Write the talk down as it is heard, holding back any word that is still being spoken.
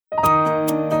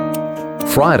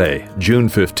Friday, June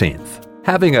 15th.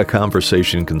 Having a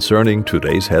conversation concerning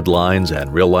today's headlines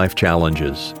and real-life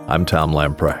challenges. I'm Tom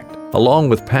Lamprecht, along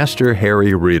with Pastor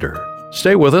Harry Reeder.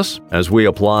 Stay with us as we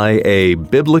apply a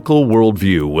biblical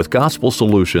worldview with gospel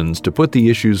solutions to put the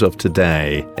issues of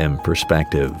today in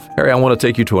perspective. Harry, I want to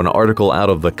take you to an article out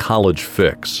of the College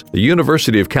Fix. The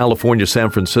University of California, San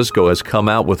Francisco has come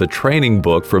out with a training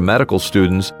book for medical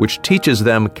students which teaches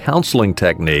them counseling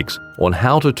techniques on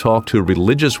how to talk to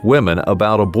religious women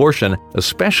about abortion,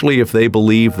 especially if they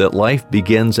believe that life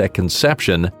begins at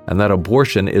conception and that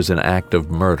abortion is an act of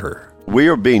murder. We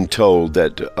are being told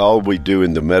that all we do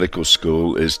in the medical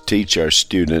school is teach our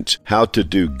students how to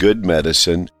do good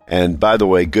medicine. And by the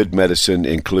way, good medicine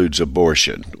includes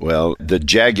abortion. Well, the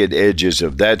jagged edges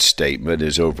of that statement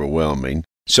is overwhelming.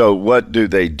 So what do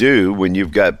they do when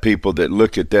you've got people that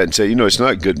look at that and say, it's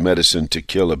not good medicine to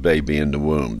kill a baby in the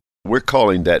womb? We're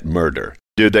calling that murder.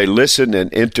 Do they listen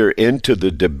and enter into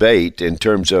the debate in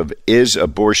terms of is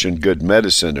abortion good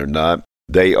medicine or not?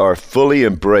 They are fully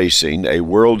embracing a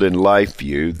world and life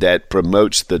view that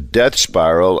promotes the death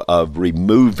spiral of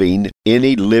removing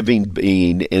any living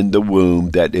being in the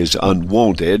womb that is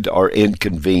unwanted or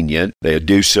inconvenient. They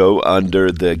do so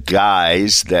under the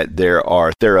guise that there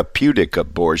are therapeutic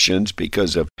abortions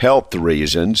because of health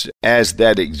reasons, as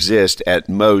that exists at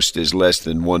most is less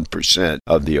than 1%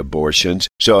 of the abortions.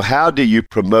 So how do you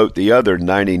promote the other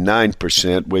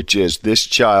 99%, which is this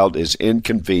child is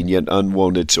inconvenient,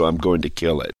 unwanted, so I'm going to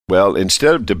kill it? Well,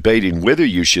 instead of debating whether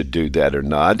you should do that or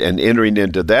not and entering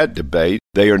into that debate,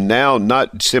 they are now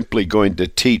not simply going to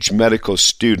teach medical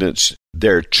students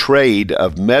their trade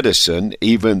of medicine,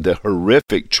 even the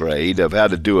horrific trade of how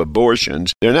to do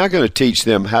abortions. They're not going to teach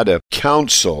them how to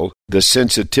counsel the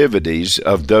sensitivities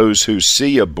of those who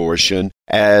see abortion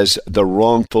as the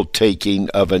wrongful taking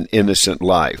of an innocent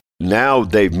life. Now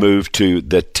they've moved to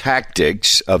the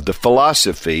tactics of the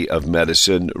philosophy of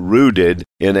medicine rooted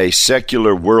in a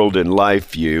secular world and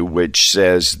life view, which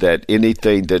says that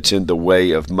anything that's in the way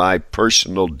of my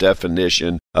personal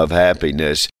definition of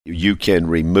happiness, you can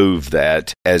remove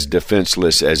that, as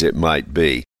defenseless as it might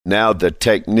be. Now the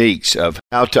techniques of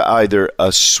how to either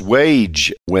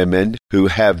assuage women who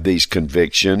have these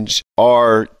convictions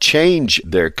or change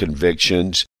their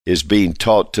convictions is being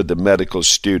taught to the medical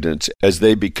students as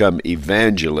they become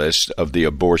evangelists of the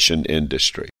abortion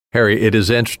industry. Harry, it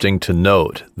is interesting to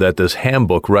note that this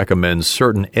handbook recommends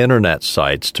certain internet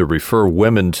sites to refer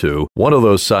women to. One of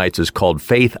those sites is called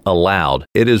Faith Aloud.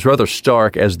 It is rather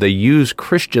stark as they use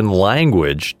Christian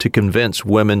language to convince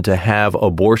women to have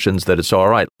abortions that it's all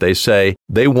right. They say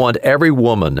they want every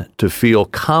woman to feel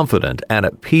confident and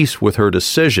at peace with her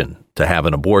decision to have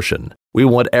an abortion. We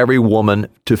want every woman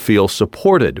to feel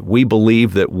supported. We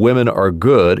believe that women are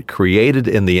good, created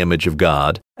in the image of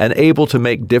God, and able to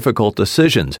make difficult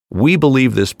decisions. We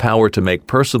believe this power to make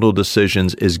personal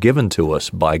decisions is given to us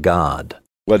by God.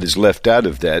 What is left out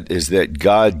of that is that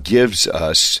God gives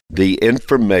us the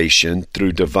information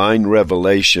through divine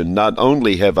revelation. Not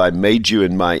only have I made you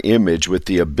in my image with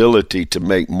the ability to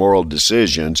make moral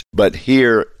decisions, but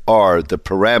here are the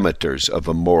parameters of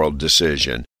a moral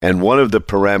decision. And one of the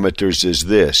parameters is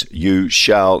this: you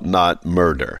shall not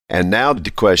murder. And now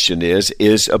the question is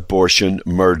abortion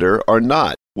murder or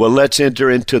not? Well, let's enter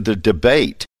into the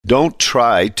debate. Don't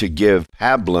try to give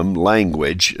pablum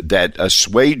language that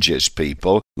assuages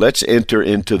people. Let's enter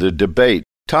into the debate.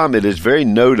 Tom, it is very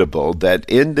notable that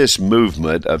in this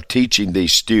movement of teaching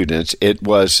these students, it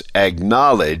was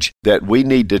acknowledged that we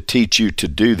need to teach you to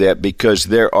do that because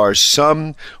there are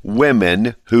some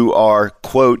women who are,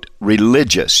 quote,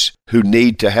 religious, who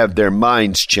need to have their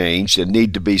minds changed and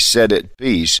need to be set at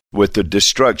peace with the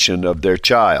destruction of their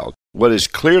child. What is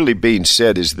clearly being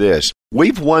said is this: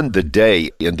 we've won the day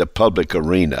in the public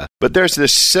arena, but there's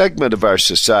this segment of our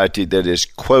society that is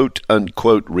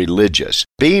quote-unquote religious.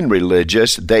 Being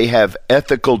religious, they have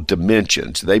ethical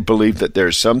dimensions. They believe that there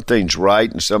are some things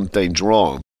right and some things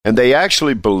wrong. And they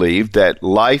actually believe that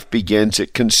life begins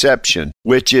at conception,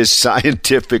 which is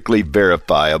scientifically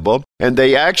verifiable. And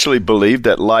they actually believe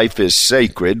that life is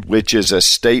sacred, which is a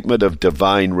statement of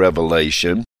divine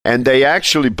revelation. And they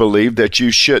actually believe that you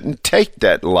shouldn't take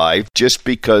that life just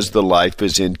because the life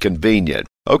is inconvenient.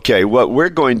 Okay, what we're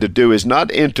going to do is not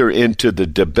enter into the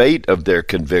debate of their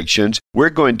convictions.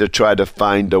 We're going to try to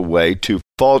find a way to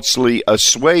falsely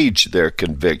assuage their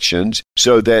convictions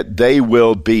so that they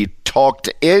will be talked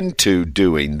into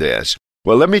doing this.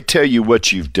 Well, let me tell you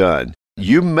what you've done.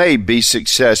 You may be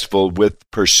successful with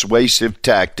persuasive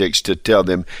tactics to tell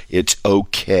them it's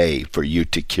okay for you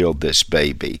to kill this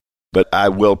baby. But I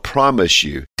will promise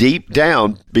you, deep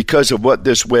down, because of what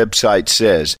this website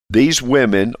says, these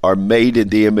women are made in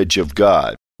the image of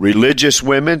God. Religious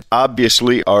women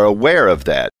obviously are aware of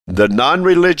that. The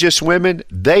non-religious women,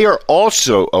 they are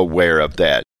also aware of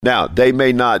that. Now, they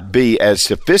may not be as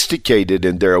sophisticated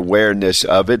in their awareness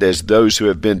of it as those who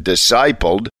have been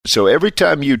discipled. So every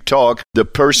time you talk the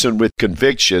person with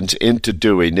convictions into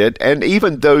doing it, and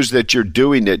even those that you're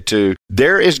doing it to,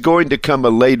 there is going to come a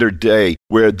later day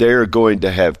where they're going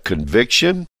to have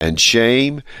conviction and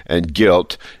shame and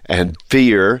guilt and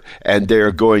fear, and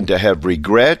they're going to have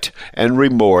regret and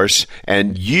remorse,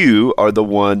 and you are the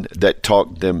one that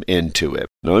talked them into it.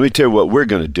 Now, let me tell you what we're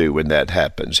going to do when that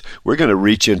happens. We're going to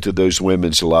reach into those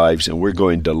women's lives, and we're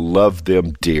going to love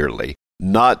them dearly.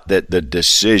 Not that the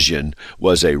decision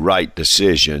was a right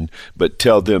decision, but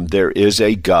tell them there is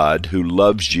a God who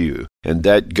loves you, and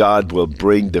that God will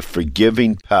bring the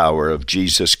forgiving power of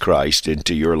Jesus Christ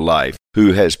into your life,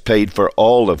 who has paid for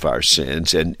all of our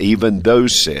sins, and even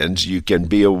those sins you can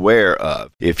be aware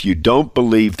of. If you don't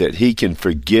believe that He can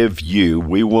forgive you,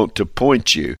 we want to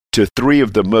point you to three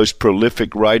of the most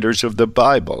prolific writers of the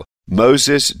Bible: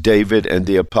 Moses, David, and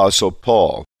the Apostle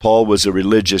Paul. Paul was a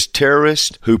religious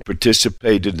terrorist who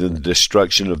participated in the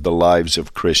destruction of the lives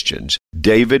of Christians.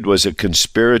 David was a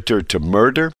conspirator to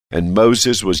murder, and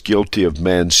Moses was guilty of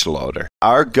manslaughter.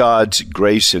 Our God's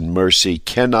grace and mercy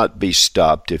cannot be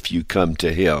stopped if you come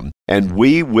to Him, and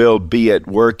we will be at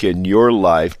work in your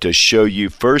life to show you,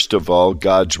 first of all,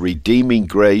 God's redeeming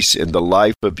grace in the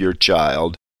life of your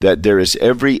child, that there is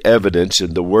every evidence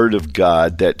in the Word of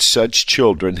God that such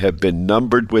children have been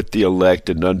numbered with the elect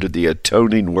and under the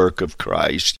atoning work of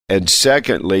Christ. And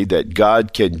secondly, that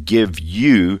God can give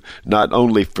you not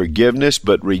only forgiveness,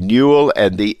 but renewal,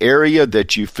 and the area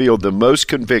that you feel the most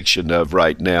conviction of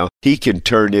right now, He can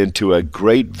turn into a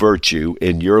great virtue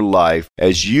in your life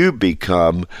as you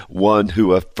become one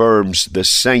who affirms the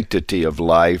sanctity of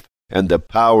life and the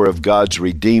power of God's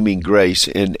redeeming grace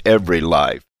in every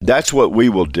life. That's what we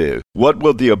will do. What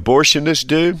will the abortionists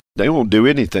do? They won't do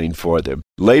anything for them.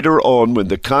 Later on, when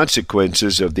the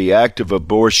consequences of the act of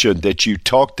abortion that you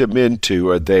talked them into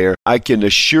are there, I can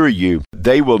assure you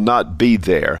they will not be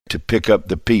there to pick up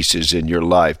the pieces in your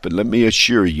life. But let me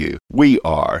assure you, we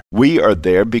are. We are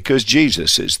there because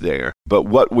Jesus is there. But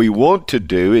what we want to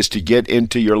do is to get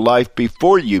into your life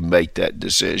before you make that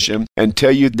decision and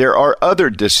tell you there are other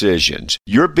decisions.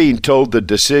 You're being told the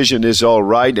decision is all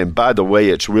right, and by the way,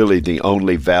 it's really the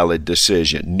only valid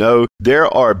decision. No, there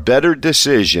are better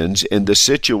decisions in the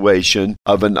situation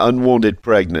of an unwanted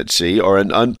pregnancy or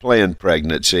an unplanned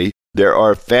pregnancy. There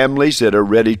are families that are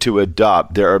ready to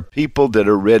adopt. There are people that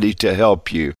are ready to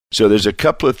help you. So there's a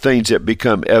couple of things that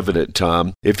become evident,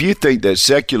 Tom. If you think that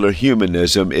secular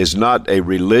humanism is not a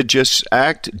religious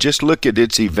act, just look at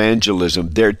its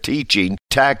evangelism. They're teaching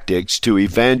tactics to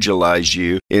evangelize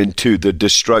you into the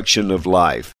destruction of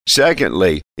life.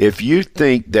 Secondly, if you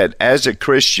think that as a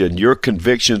Christian your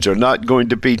convictions are not going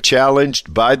to be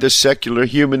challenged by the secular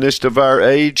humanist of our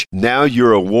age, now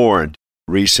you're warned.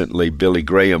 Recently, Billy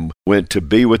Graham went to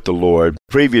be with the Lord.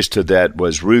 Previous to that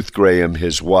was Ruth Graham,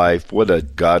 his wife. What a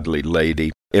godly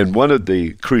lady. In one of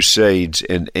the crusades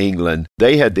in England,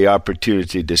 they had the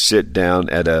opportunity to sit down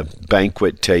at a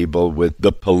banquet table with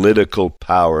the political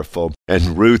powerful.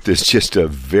 And Ruth is just a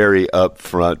very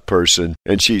upfront person.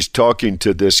 And she's talking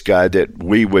to this guy that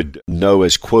we would know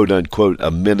as, quote unquote,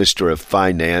 a minister of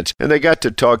finance. And they got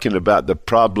to talking about the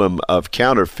problem of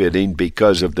counterfeiting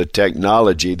because of the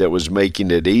technology that was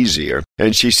making it easier.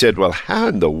 And she said, well, how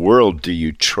in the world do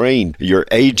you train your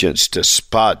agents to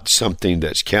spot something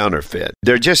that's counterfeit?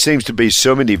 There just seems to be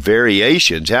so many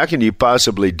variations. How can you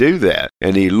possibly do that?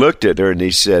 And he looked at her and he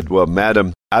said, well,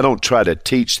 madam, I don't try to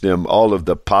teach them all of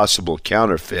the possible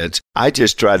counterfeits. I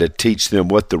just try to teach them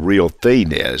what the real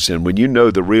thing is. And when you know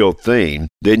the real thing,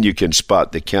 then you can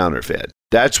spot the counterfeit.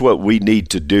 That's what we need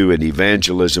to do in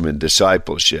evangelism and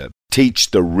discipleship.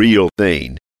 Teach the real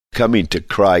thing. Coming to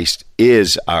Christ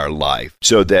is our life,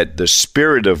 so that the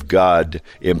Spirit of God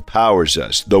empowers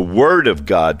us, the Word of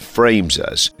God frames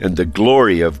us, and the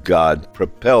glory of God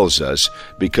propels us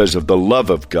because of the love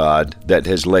of God that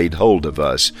has laid hold of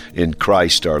us in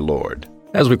Christ our Lord.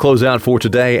 As we close out for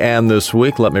today and this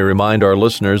week, let me remind our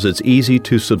listeners it's easy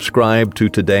to subscribe to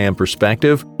Today in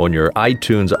Perspective on your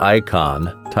iTunes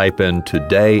icon. Type in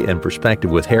Today in Perspective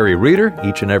with Harry Reeder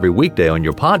each and every weekday on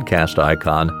your podcast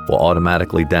icon. Will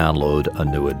automatically download a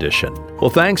new edition. Well,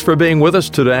 thanks for being with us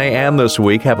today and this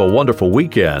week. Have a wonderful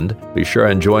weekend. Be sure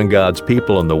and join God's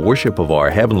people in the worship of our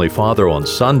Heavenly Father on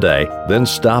Sunday. Then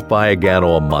stop by again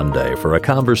on Monday for a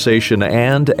conversation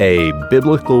and a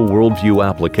biblical worldview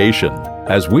application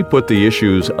as we put the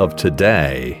issues of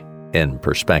today in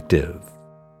perspective.